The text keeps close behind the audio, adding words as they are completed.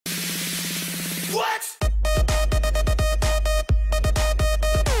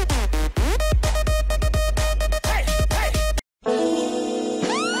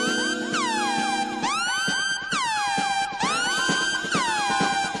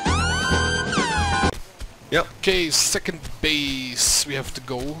Yep. Okay, second base. We have to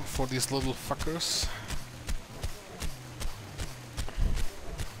go for these little fuckers.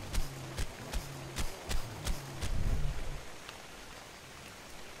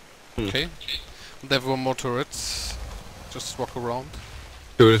 Okay. They have one more turrets. Just walk around.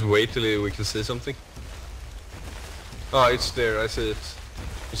 Should we just wait till we can see something? Oh, it's there. I see it.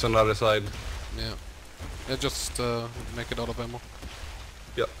 It's on the other side. Yeah. Yeah, just make it out of ammo.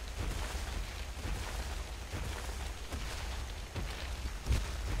 Yep.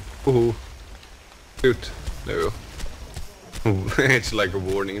 Ooh. Cute. There we go. Ooh, it's like a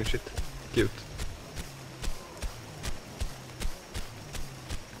warning and shit. Cute.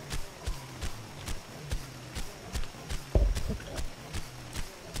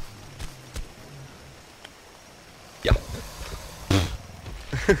 Yeah.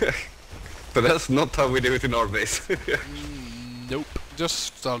 But that's not how we do it in our base. Nope.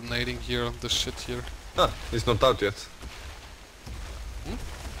 Just start nading here on this shit here. Ah, it's not out yet.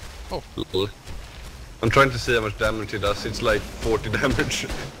 Oh. Lol. I'm trying to see how much damage it does. It's like 40 damage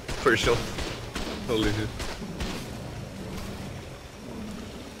per shot. Holy shit.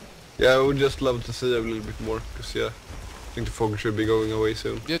 Yeah, I would just love to see a little bit more, because yeah, I think the fog should be going away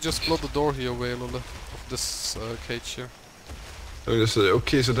soon. Yeah, just blow the door here away a little bit of this cage here. Let me just say,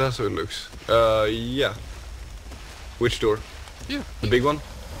 okay, so that's how it looks. Yeah. Which door? Here. The big one?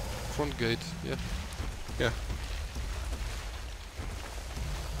 Front gate, yeah. Yeah.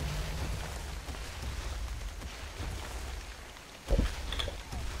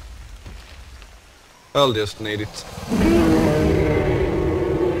 I'll just need it.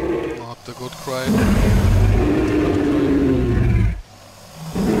 Not a good cry.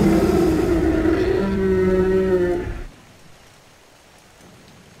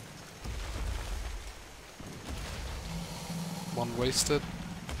 One wasted.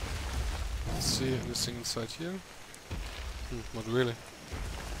 Let's see anything inside here. Not really.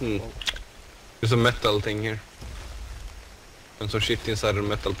 Well, There's a metal thing here. And some shit inside the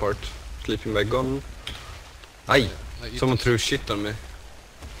metal part. Sleeping bag gone. Aye! Someone threw shit on me.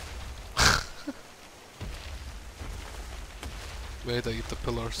 Wait, I eat the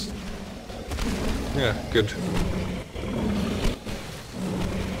pillars. Yeah, good.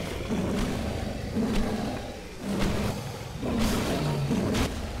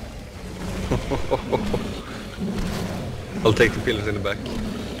 I'll take the pillars in the back.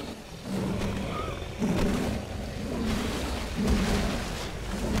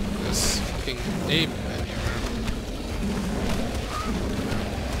 There's fucking aim anywhere.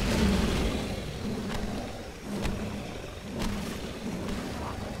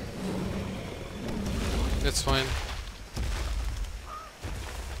 It's fine.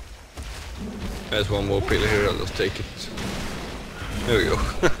 There's one more pillar here, I'll just take it. There we go.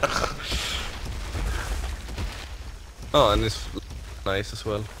 Oh, and it's nice as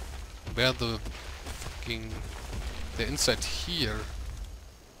well. Where the fucking... They're inside here.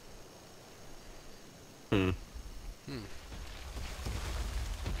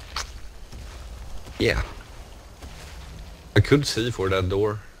 Yeah. I could see for that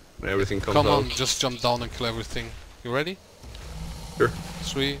door when everything comes out. Come on, just jump down and kill everything. You ready? Sure.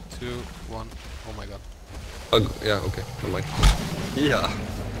 3, 2, 1. Oh my god. Yeah, okay. I'm like... Yeah.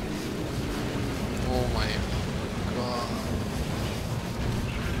 Oh my god.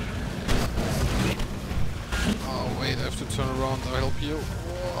 Oh wait, I have to turn around. I'll help you.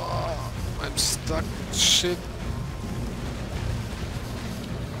 Oh, I'm stuck. Shit.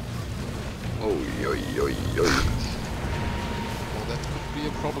 Oh, Oh, that could be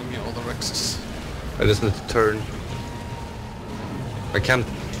a problem here, all the Rexes. I just need to turn. I can't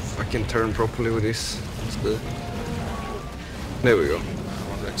fucking turn properly with this. There we go.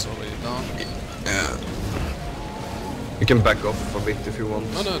 One Rex already down. Yeah. You can back off a bit if you want.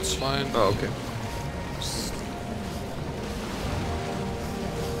 No, it's fine. Oh, okay.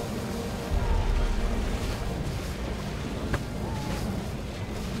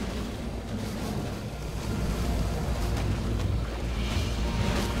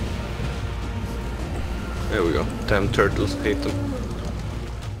 There we go. Damn turtles, hate them.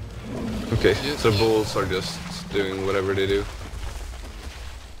 Okay, Yes. so bulls are just doing whatever they do.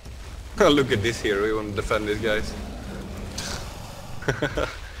 Look at this here, we want to defend these guys.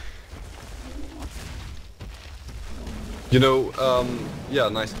 You know, yeah,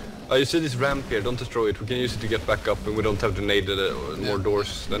 nice. You see this ramp here, don't destroy it. We can use it to get back up and we don't have to nade more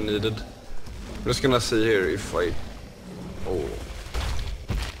doors than needed. I'm just gonna see here if I... Oh.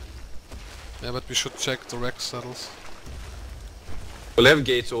 Yeah, but we should check the Rex saddles. Well, they have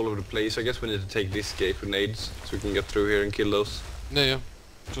gates all over the place. I guess we need to take this gate with nades so we can get through here and kill those. Yeah,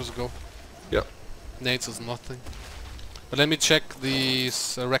 just go. Yeah. Nades is nothing. But let me check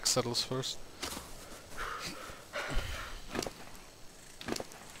these wreck saddles first.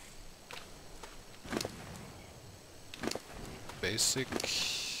 Basic.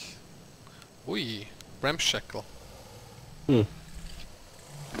 Oi, ramshackle. Hmm.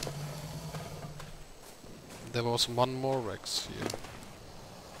 There was one more Rex here.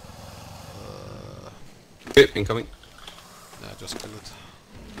 Okay, incoming. Yeah, just kill it.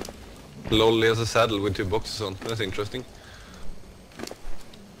 Lol, he has a saddle with 2 boxes on. That's interesting.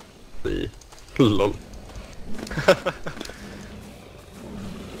 See. Lol. That's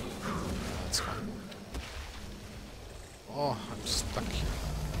fine. Oh, I'm stuck here.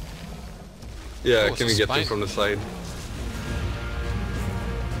 Yeah, Oh, can it's we a get them spine. from the side?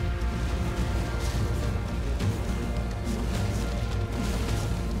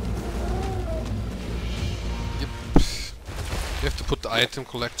 Yep. You have to put the item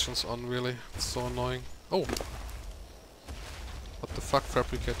collections on, really. It's so annoying. Oh! What the fuck,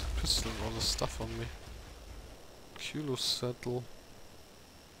 fabricated pistol and all this stuff on me. Kilo saddle.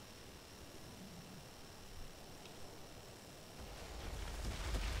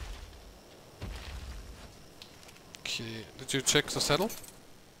 Okay, did you check the saddle?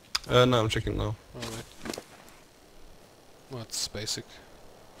 No, I'm checking now. Alright. Well, it's basic.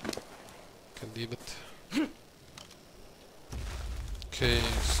 Can leave it. Okay,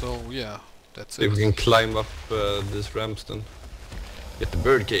 so yeah, that's If it. we can climb up these ramps then. Get the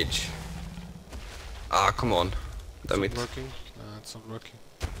bird cage. Ah, come on. Damn It's it. not working. It's not working.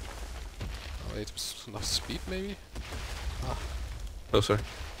 Oh, wait, enough speed maybe? Oh, sorry.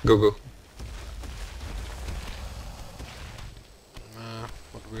 Go, go. Nah,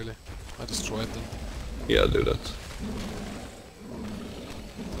 not really. I destroyed them. Yeah, do that.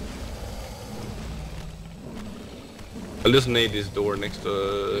 I'll just nade this door next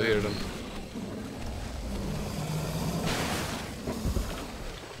to here then.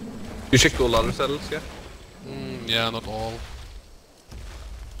 You checked all other saddles, yeah? Yeah, not all.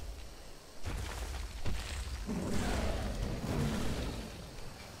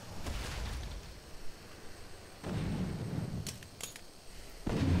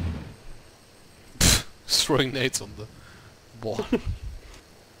 Throwing nades on the wall.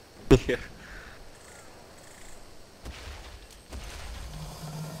 Yeah.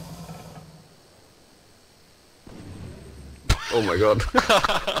 Oh my god.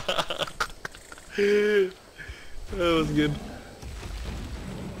 That was good.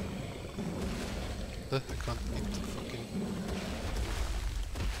 I can't beat the fucking...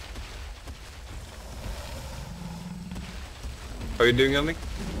 Are you doing anything?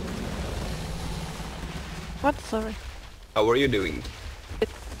 What? Sorry. How are you doing?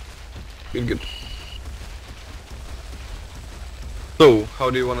 Good, good. So, how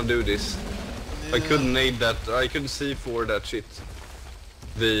do you want to do this? I couldn't nade that, I couldn't C4 that shit.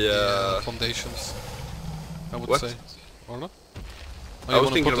 The foundations, I would what? say. Or not? I was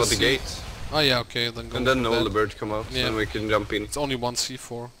thinking about the gate. Oh yeah, okay, then go And then for all that. the birds come out, Yeah. and we can jump in. It's only one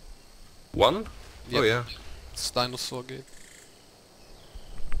C4. One? Yep. Oh yeah. It's dinosaur gate.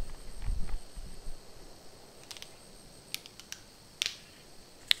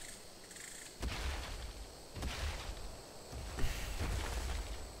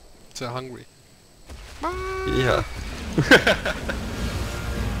 They're hungry. Yeah.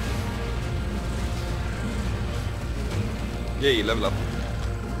 Yay, level up.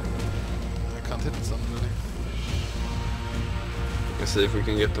 I can't hit them really. Let's see if we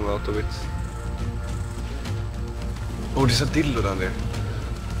can get them out of it. Oh, there's a dildo down there.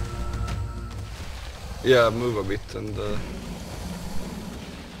 Yeah, move a bit and...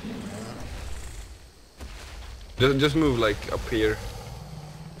 Just move like up here.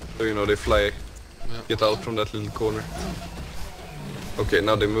 So you know they fly, Yeah. get out from that little corner. Okay,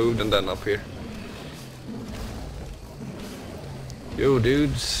 now they moved and then up here. Yo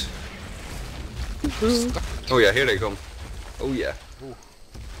dudes. Oh yeah, here they come. Oh yeah. Ooh.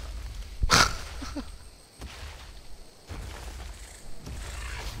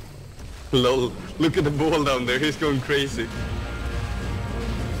 Lol, look at the ball down there, he's going crazy.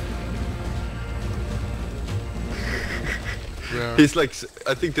 Where? He's like,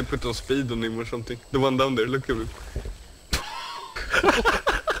 I think they put on speed on him or something. The one down there, look at him.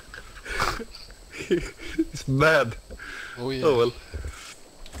 It's bad. Oh yeah. Oh well.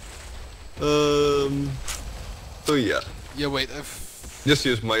 So yeah. Yeah, wait, Just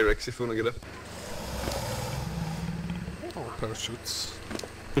use my Rex if you wanna get up. Oh, parachutes.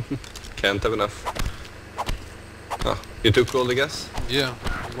 Can't have enough. Ah, you took all the gas? Yeah,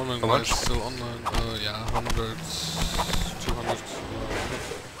 one of How them much? is still online. Yeah, 100, 200.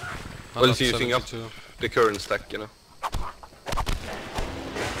 Well, not it's using up 72. the current stack, you know.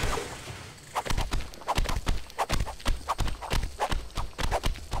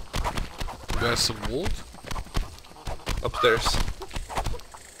 Where's the vault? Upstairs.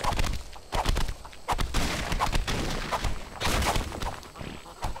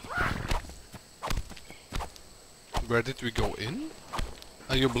 Where did we go in?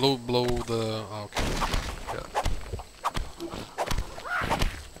 You blow the... Oh, okay. Yeah.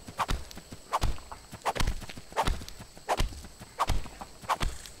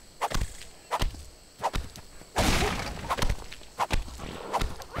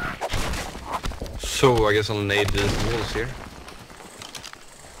 So I guess I'll nade these walls here.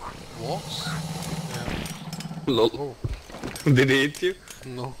 Walls? Yeah. Lol. Oh. Did he hit you?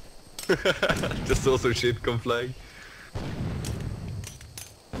 No. Just saw some shit come flying.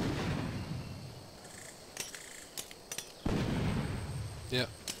 Yeah.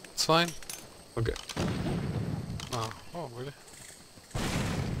 It's fine. Okay. Oh, really?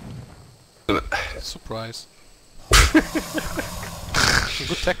 Surprise.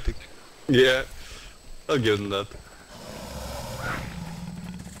 Good tactic. Yeah, I'll give them that.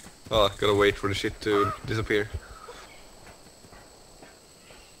 Oh, gotta wait for the shit to disappear.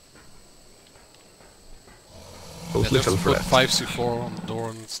 Totally Yeah, fell just for put that. 5c4 on the door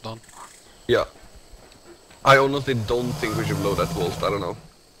and it's done. Yeah. I honestly don't think we should blow that vault, I don't know.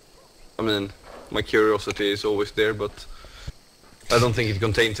 I mean, my curiosity is always there, but I don't think it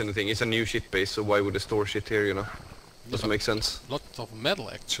contains anything. It's a new shit base, so why would they store shit here, you know? Doesn't make sense. Lots of metal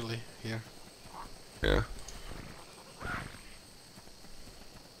actually here. Yeah.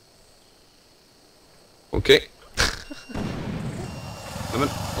 Okay.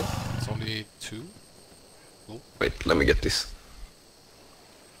 Oh, it's only 2. Wait, let me get this.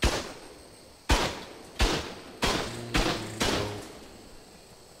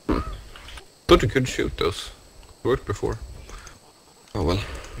 Thought you could shoot those. Worked before. Oh well.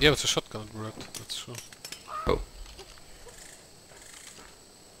 Yeah, it's a shotgun it worked, that's true. Oh.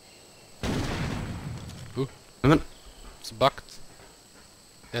 Ooh. Nämen. It's bugged.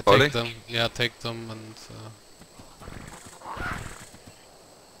 Yeah, Are take they? them. Yeah, take them and...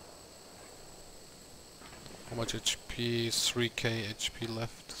 how much HP? 3k HP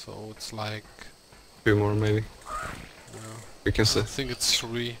left, so it's like... 2 more maybe. Yeah, We can see. I think it's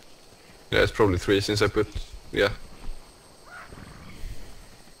 3. Yeah, it's probably 3 since I put... Yeah.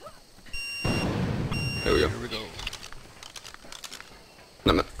 There we go. Here we go.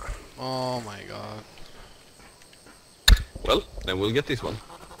 Nämen. Oh my god. Well, then we'll get this one.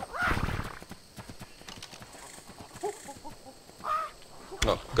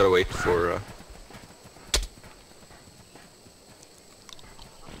 Oh, gotta wait for...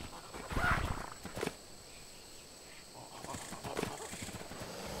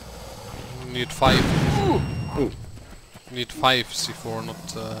 You need 5. Ooh. You need 5 C4,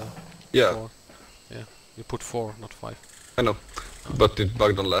 not Yeah, 4. Yeah, you put 4, not 5. I know. But it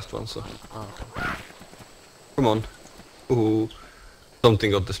bugged on last one, so... Ah, okay. Come on. Ooh.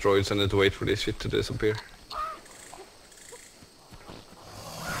 Something got destroyed, so I need to wait for this shit to disappear.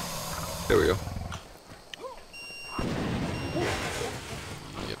 There we go.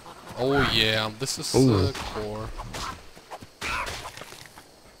 Yep. Oh yeah, this is Ooh. core.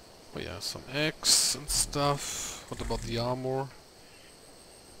 Oh yeah, some X and stuff. What about the armor?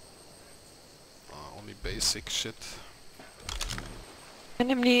 Only basic shit. Wir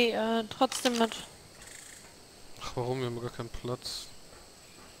nehmen die trotzdem mit. Ach, warum? Wir haben gar keinen Platz.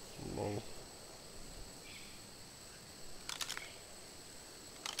 Lol.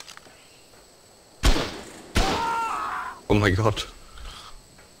 Oh my god.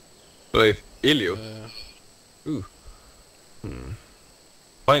 Wait, Ilio? Ooh.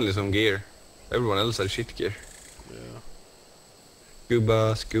 Finally some gear. Everyone else had shit gear. Yeah.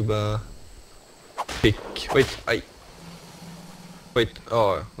 Scuba, scuba. Pick. Wait, Wait,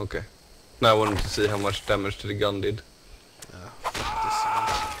 oh, okay. Now I wanted to see how much damage to the gun did. Yeah, fuck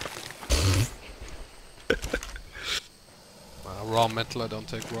this raw metal, I don't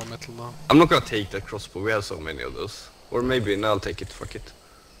take raw metal now. I'm not gonna take that crossbow, we have so many of those. Or maybe, now I'll take it, fuck it.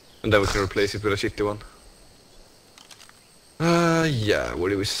 And then we can replace it with a shitty one. Yeah, where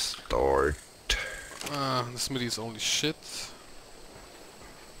do we start? The smithy is only shit.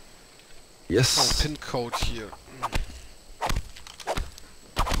 Yes. Oh, pin code here.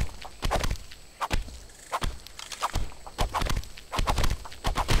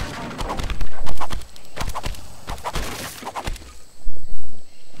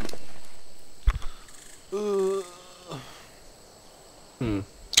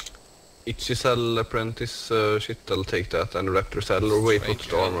 She saddle apprentice shit, I'll take that, and the raptor saddle, or wait, what's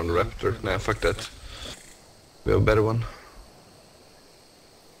the armor on the raptor? Nah, fuck that. We have a better one.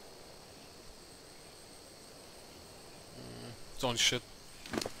 It's on shit.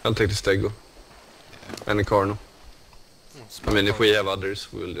 I'll take the Stego. And the Carno. I mean, if we have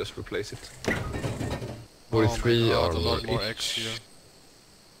others, we'll just replace it. 43 a armor lot more each. X here.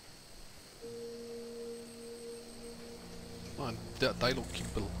 Man, that dialogue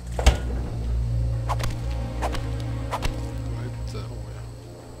kippel. Right, oh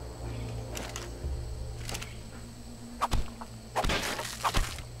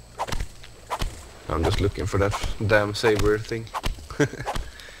yeah. I'm just looking for that damn saber thing.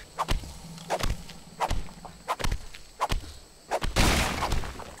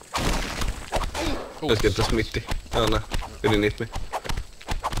 Oh, Let's get the smithy. Oh no, it didn't hit me.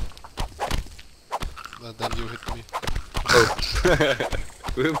 Then you hit me. Oh.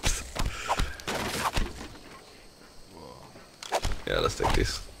 Whoops. Yeah, let's take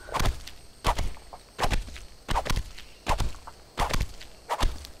this.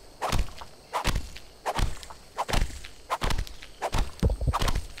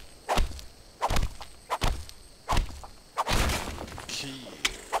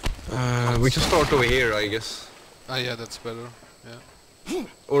 We can start over here, I guess. Ah, yeah, that's better. Yeah.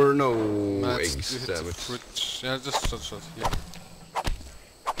 Or no Let's eggs, hit the damn it. fridge. Yeah, just shot. Yeah.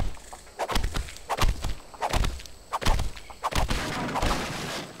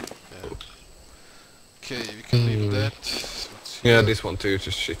 Yeah. Okay, we can leave that. What's Yeah, here? this one too,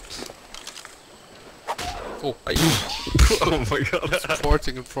 just shit. Oh, Aye. Oh my god. it's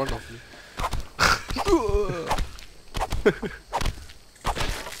porting in front of me.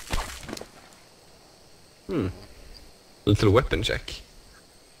 Little weapon check.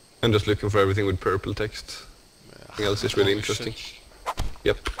 I'm just looking for everything with purple text. Anything else is really Holy interesting. shit.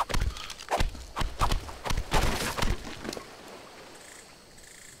 Yep.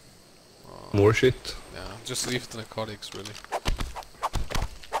 More shit. Yeah, just leave the narcotics, really.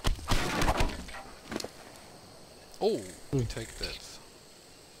 Oh, we take that.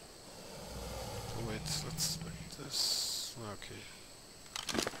 Oh, wait, let's make this. Okay.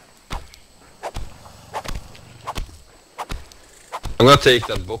 I'm gonna take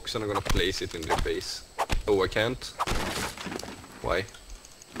that box and I'm gonna place it in their base. Oh, I can't? Why?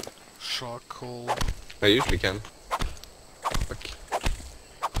 Charcoal. I usually can. Fuck.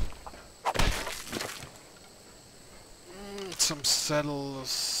 Some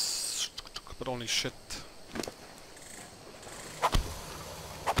saddles, but only shit.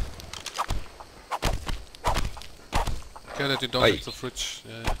 Okay, that you don't Aye. hit the fridge.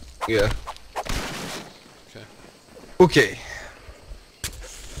 Yeah. Yeah. Okay. Okay.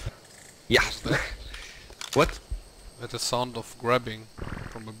 Yeah. What's that? What? That's the sound of grabbing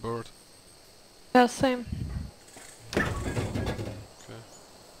from a bird. Yeah, same. Okay.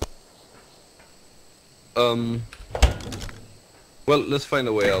 Well, let's find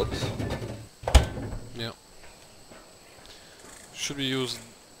a way out. Yeah. Should we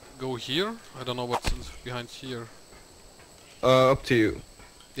go here? I don't know what's behind here. Up to you.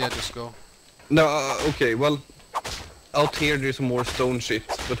 Yeah, just go. No, okay, well, out here there's more stone shit,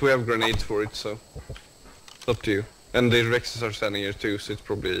 but we have grenades for it, so it's up to you. And the Rexes are standing here too, so it's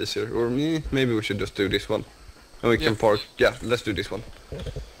probably easier. Or maybe we should just do this one. And we can park. Yeah, let's do this one.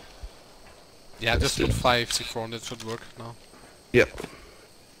 Yeah, Let's just do put it. 5 C4 and it should work now. Yep.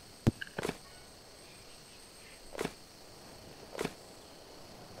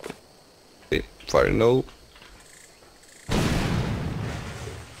 Okay, fire no.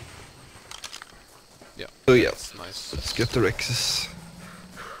 Yeah. Oh yeah, That's nice. let's get the Rexes.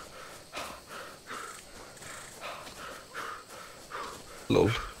 Lol.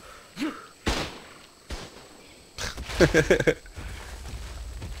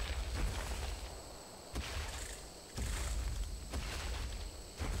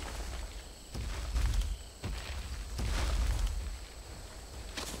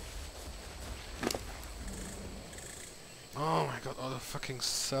 Oh my god, all the fucking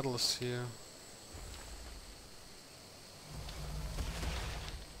saddles here.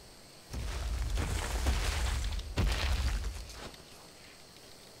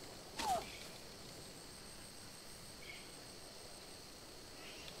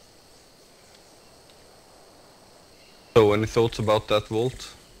 So, any thoughts about that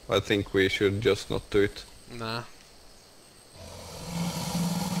vault? I think we should just not do it. Nah.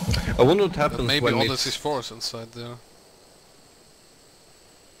 I wonder what But happens maybe when all it's... this is force inside there.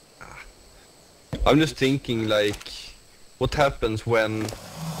 I'm just thinking, like, what happens when,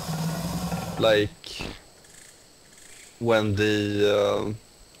 like, when the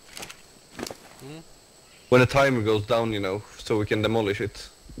When the timer goes down, you know, so we can demolish it.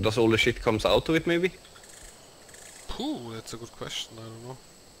 Does all the shit comes out of it, maybe? Pooh, that's a good question, I don't know.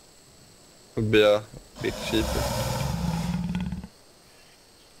 Would be a bit cheaper.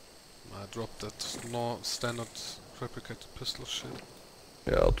 I dropped that no standard replicated pistol shit.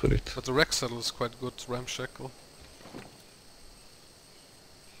 Yeah, out with it. But the Rex saddle is quite good, ramshackle.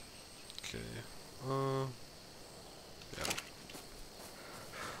 Okay. Yeah.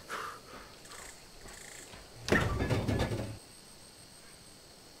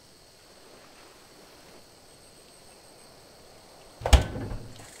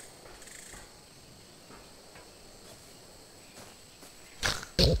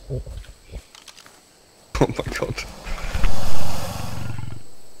 Oh my god.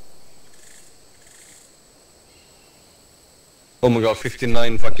 Oh my god,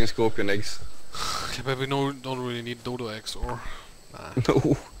 59 fucking scorpion eggs. Okay, but we don't really need dodo eggs or... Nah,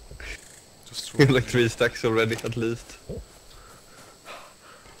 No. just We have like 3 stacks already, at least.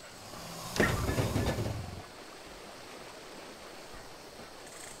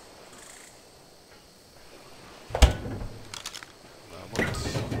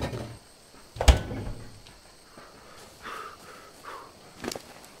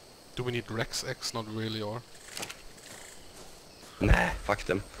 Do we need Rex eggs? Not really, or... Nah, fuck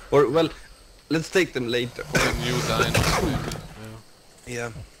them. Or, well, let's take them later. The new dinos, maybe. Yeah.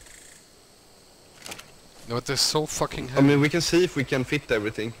 Yeah. No, but they're so fucking I heavy. mean, we can see if we can fit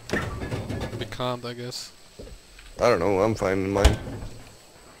everything. We can't, I guess. I don't know, I'm fine in mine.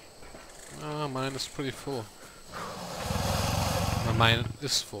 Ah, mine is pretty full. Mine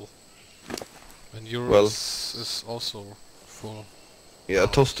is full. And yours is also full. Yeah,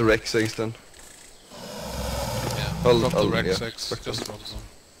 toss the Rex eggs then. Yeah, drop the Rex yeah, eggs, just drop them.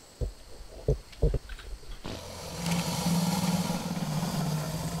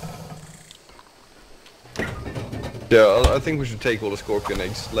 Yeah, I think we should take all the scorpion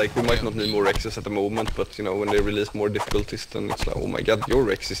eggs. Like, we might not need more Rexes at the moment, but you know, when they release more difficulties, then it's like, oh my god, your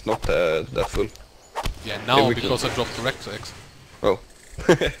Rex is not that full. Yeah, now because I dropped the Rex eggs. Oh.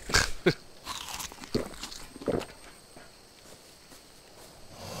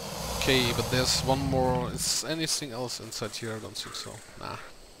 Okay, but there's one more. Is anything else inside here? I don't think so. Nah.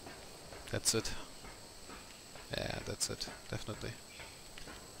 That's it. Yeah, that's it. Definitely.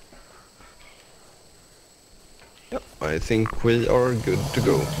 Yep, I think we are good to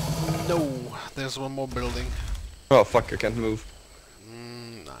go. No, there's one more building. Oh fuck, I can't move.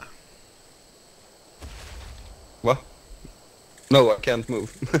 Nah. What? No, I can't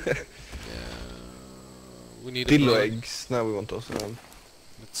move. Yeah, we need Dillo a eggs, now we want those.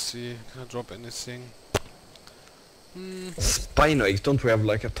 Let's see, can I drop anything? Spino eggs, don't we have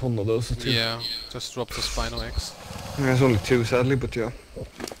like a ton of those too? Yeah, just drop the Spino eggs. There's only 2 sadly, but yeah.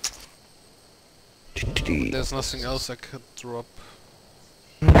 There's nothing else I could drop.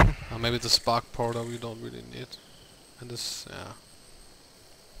 Maybe the spark powder we don't really need. And this, yeah.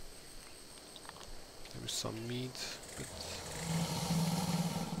 Maybe some meat. But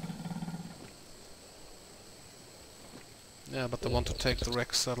yeah, but I want to take the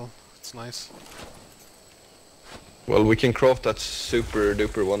Rex saddle. It's nice. Well, we can craft that super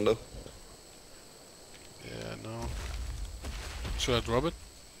duper one though. Yeah, no. Should I drop it?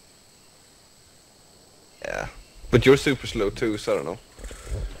 Yeah. But you're super slow too, so I don't know.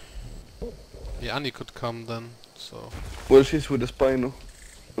 Yeah, Annie could come then, so... Well, she's with the Spino.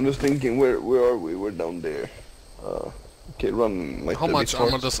 I'm just thinking, where are we? We're down there. Okay, run might How be a much bit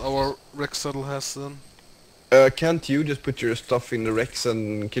armor far. does our Rex saddle has then? Can't you just put your stuff in the Rex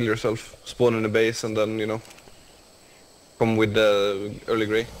and kill yourself? Spawn in the base and then, you know, come with the early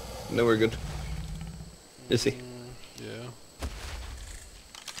grey. No, we're good. Easy. Yeah.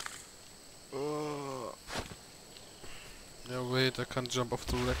 Yeah, wait, I can't jump off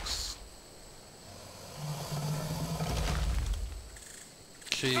the Rex.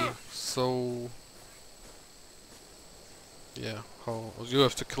 Okay, so... Yeah, how... You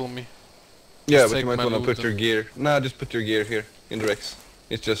have to kill me. Yeah, Just but take you might my want to loot put and- your gear... Nah, just put your gear here, in the Rex.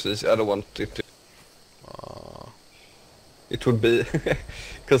 It's just easy. I don't want it to... It would be,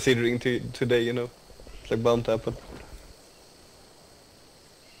 considering today, you know. It's like bound to happen.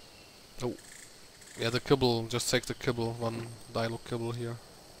 Oh. Yeah, the kibble, just take the kibble, one dialogue kibble here.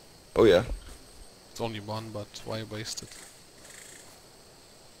 Oh yeah. It's only one, but why waste it?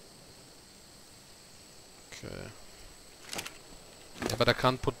 Okay. Yeah, but I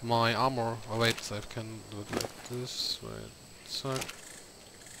can't put my armor... Oh wait, I can do it like this, wait, so...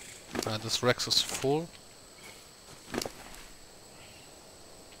 this Rex is full.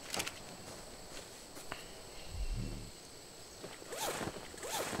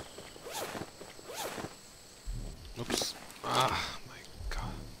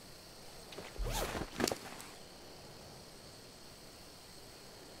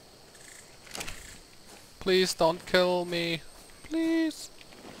 Please don't kill me. Please.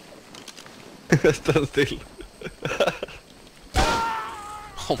 Stand still.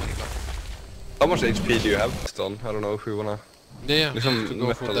 Oh my god. How much HP do you have? Stone? I don't know if we wanna... Yeah, There's to some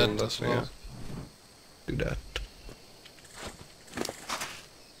go for metal that on that, as well. yeah. Do that.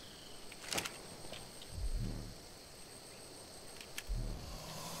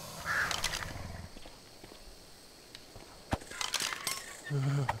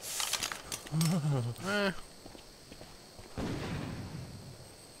 Eh.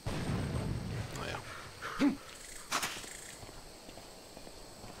 Oh yeah.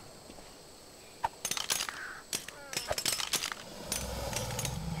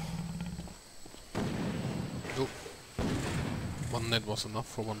 Oh. One net was enough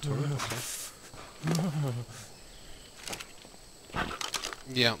for one turret, okay.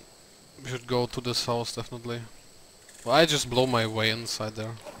 Yeah, we should go to this house definitely. Well, I just blow my way inside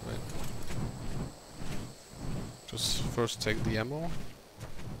there. Wait. Just first take the ammo.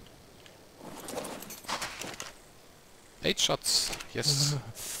 8 shots, yes.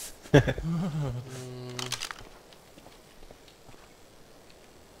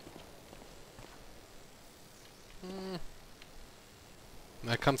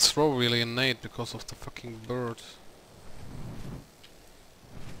 I can't throw really a nade because of the fucking bird.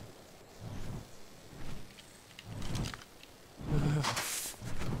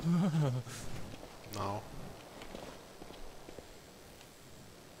 No.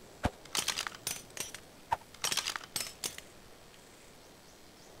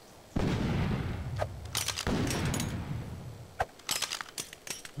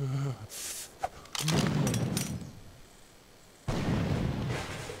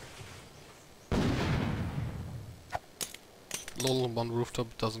 Lol, one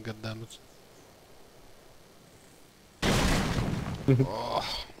rooftop doesn't get damaged.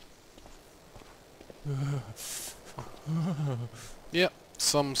 Oh. Yeah,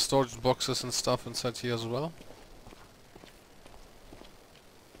 some storage boxes and stuff inside here as well.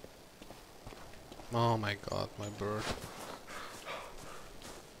 Oh my god, my bird.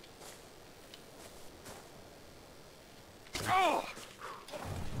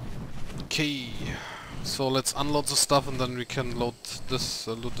 Okay, so let's unload the stuff and then we can load this,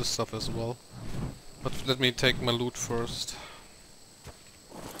 loot this stuff as well. But let me take my loot first.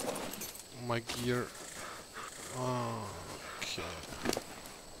 My gear. Okay.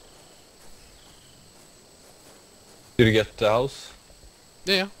 Did you get the house?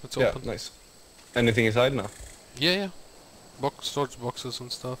 Yeah, it's Yeah, open. nice. Anything inside now? Yeah. Storage boxes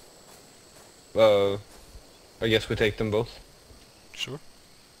and stuff. I guess we take them both. Sure.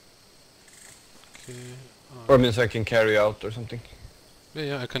 Okay. Or means I can carry out or something.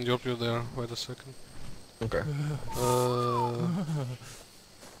 Yeah, I can drop you there. Wait a second. Okay.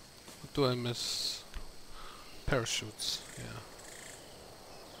 What do I miss? Parachutes, yeah.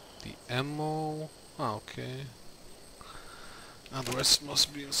 The ammo... Ah, okay. And the rest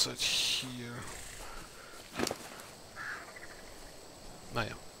must be inside here. Ah,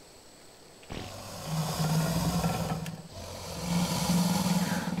 yeah.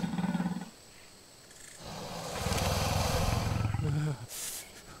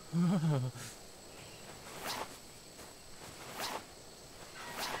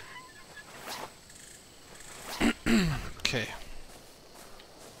 Okay.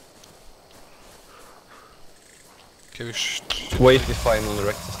 Okay, we should Weight is fine on the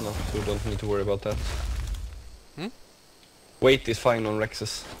Rexes now, so we don't need to worry about that. Hmm? Weight is fine on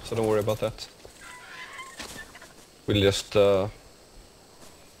Rexes, so don't worry about that. We'll just What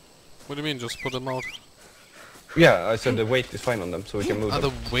do you mean, just put them out? yeah, I said the weight is fine on them, so we can move Ah,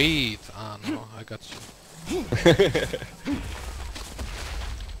 them. the weight! Ah, no, I got you.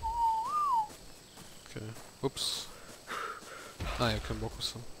 Okay, whoops. Ah, you can walk with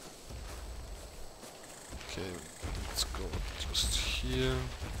some. Okay, let's go just here.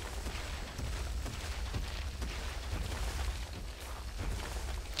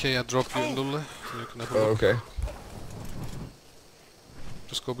 Okay, I drop you in Lule, so you can have a look. Okay.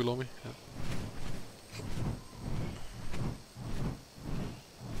 Just go below me, yeah.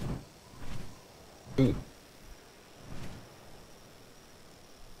 Ooh.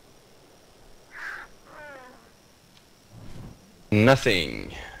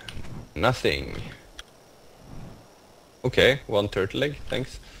 Nothing. Nothing. Okay, one turtle egg,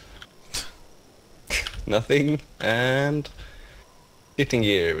 thanks. Nothing, and... hitting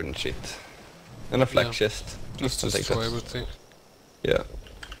gear and shit. And a flak Yeah. chest. Just I'll take destroy that. everything. Yeah.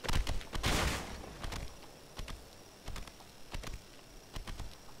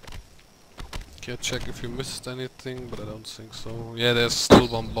 Okay, check if you missed anything, but I don't think so. Yeah, there's still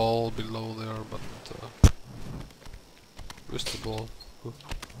one ball below there, but Where's the ball? Oop.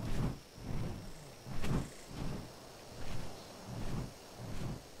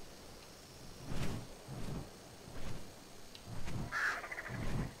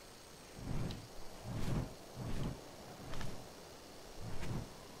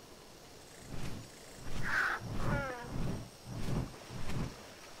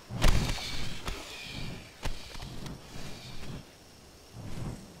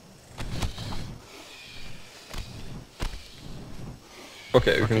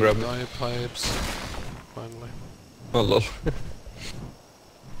 Okay, we can grab it. Dye pipes. Finally. Oh lol.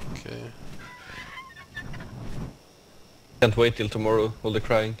 Okay. Can't wait till tomorrow, all the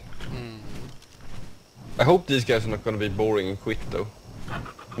crying. I hope these guys are not gonna be boring and quit though.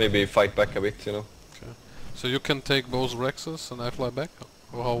 Maybe fight back a bit, you know. Okay. So you can take both Rexes and I fly back?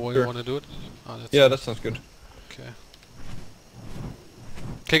 Or how you Sure. wanna do it? Ah, that's Yeah, it. that sounds good. Okay.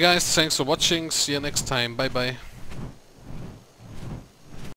 Okay guys, thanks for watching. See you next time. Bye bye.